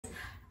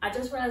I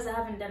just realized I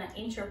haven't done an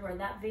intro for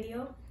that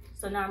video.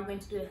 So now I'm going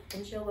to do an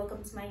intro.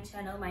 Welcome to my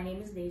channel. My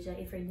name is Deja.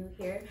 If you're new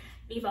here,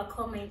 leave a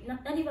comment.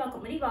 Not leave a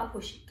comment, leave a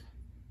push it.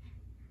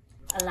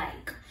 A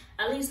like.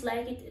 At least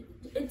like it.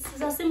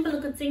 It's a simple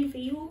little thing for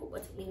you,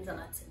 but it means a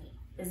lot to me.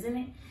 Isn't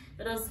it?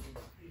 So just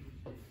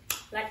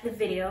like the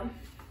video.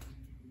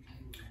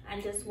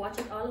 And just watch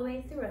it all the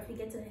way through. If you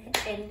get to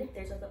the end,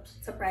 there's a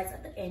surprise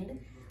at the end.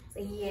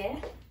 So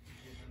yeah.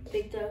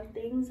 Big dog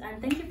things.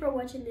 And thank you for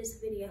watching this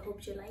video. I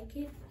hope you like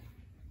it.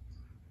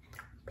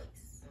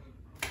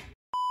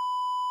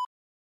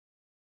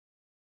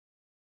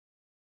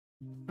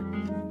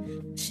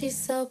 She's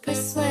so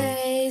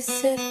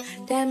persuasive,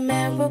 that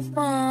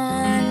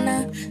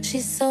marijuana.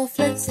 She's so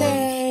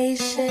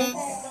flirtatious.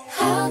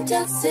 How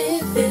does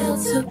it feel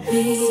to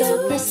be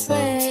so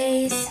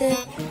persuasive,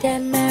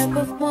 that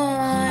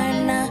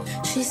marijuana?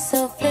 She's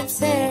so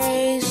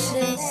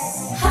flirtatious.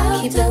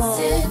 How does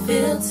it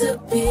feel to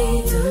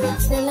be?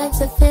 Feel like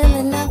the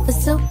feeling of a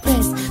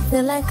suppress.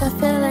 Feel like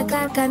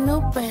I got new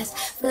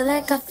breasts. Feel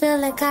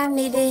like I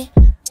need it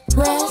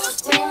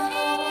rest.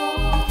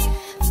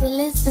 Well,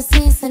 it's the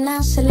season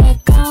I should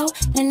let go,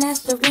 and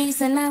that's the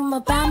reason I'm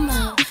about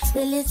more.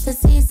 Well, it's the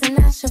season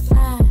I should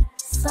fly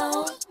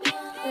so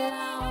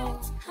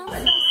low.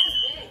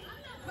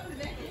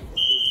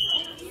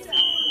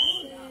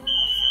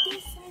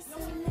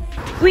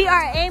 We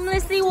are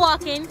aimlessly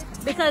walking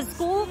because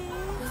school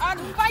on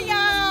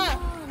fire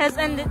has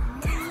ended.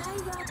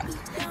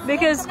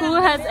 Because school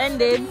has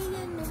ended.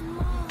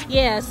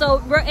 Yeah,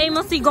 so we're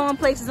aimlessly going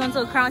places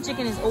until Crown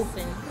Chicken is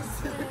open.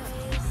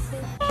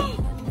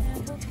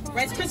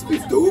 Rice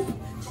Krispies dupe?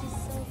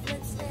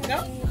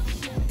 No?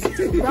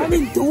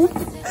 Brownie dupe?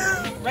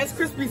 Rice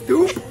Krispies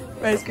dupe?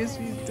 Rice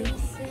Krispies dupe.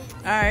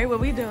 Alright, what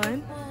we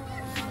doing?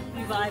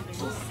 We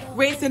vibing.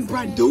 Raisin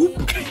Bran dupe?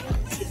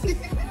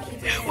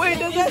 Wait,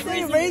 does that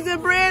say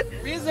Raisin Bran?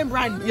 Raisin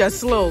Bran. You're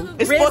slow.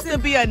 It's supposed to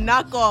be a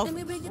knockoff.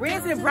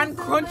 Raisin Bran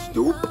Crunch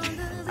dupe?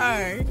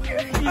 Alright.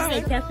 You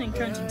say Captain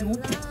Crunch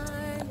dupe?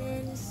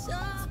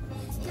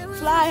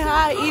 Fly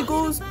high,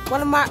 Eagles.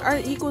 One of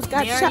my Eagles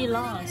got They shot. already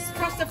lost.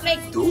 Frosted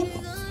Flakes dupe?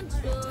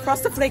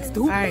 Frosted Flakes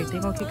dupe? Alright, they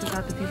gonna kick us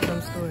out the people from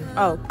the store.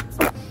 Oh.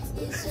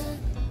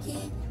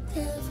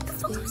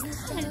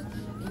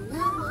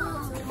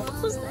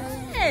 Who's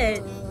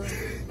that?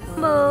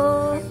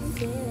 Mo.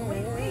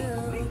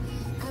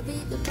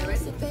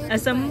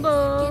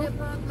 Assemble.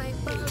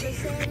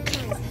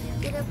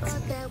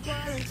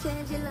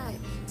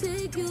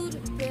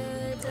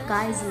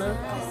 Guys, look.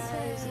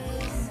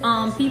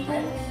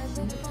 People.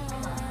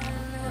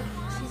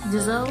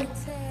 Giselle.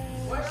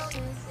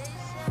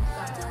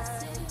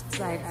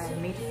 Side eye,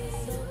 made it.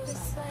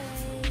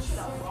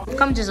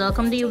 Come, Giselle.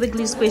 Come to your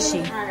wiggly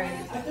squishy.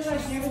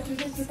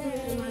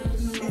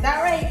 Is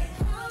that right?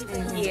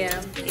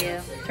 Yeah.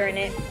 Turn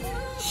it.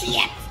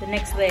 Yeah. The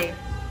next way.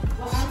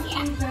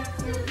 Yeah.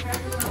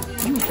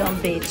 You dumb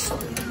bitch.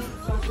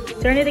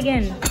 Turn it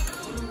again.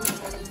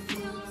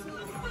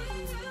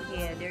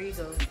 Yeah, there you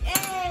go.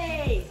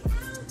 Hey!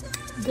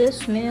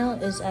 This meal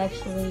is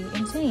actually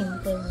insane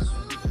because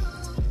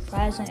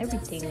fries and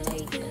everything.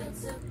 Like,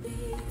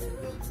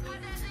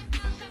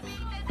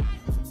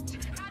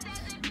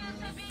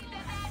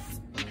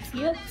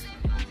 yep.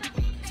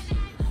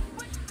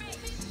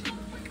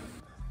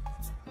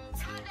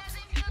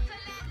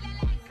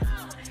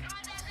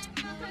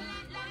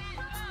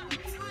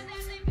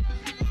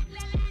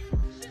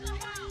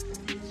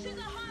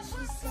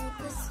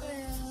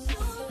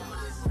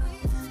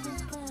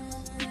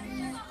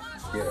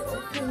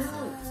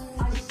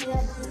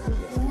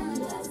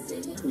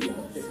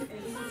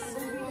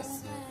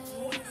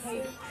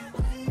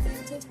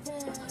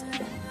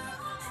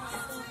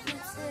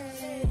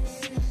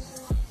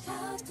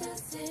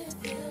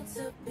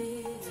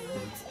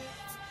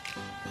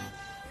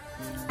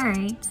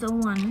 Alright, so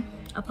one,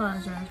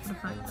 apologize for the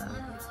fact that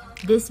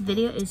this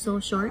video is so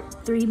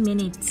short, 3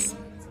 minutes.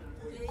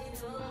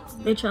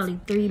 Literally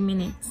 3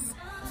 minutes.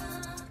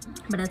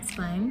 But that's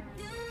fine.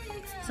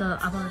 So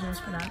I apologize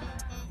for that.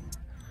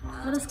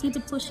 Let us keep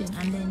it pushing,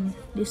 and then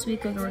this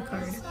week we're gonna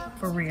record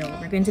for real.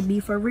 We're going to be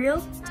for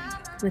real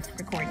with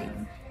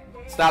recording.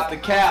 Stop the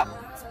cap.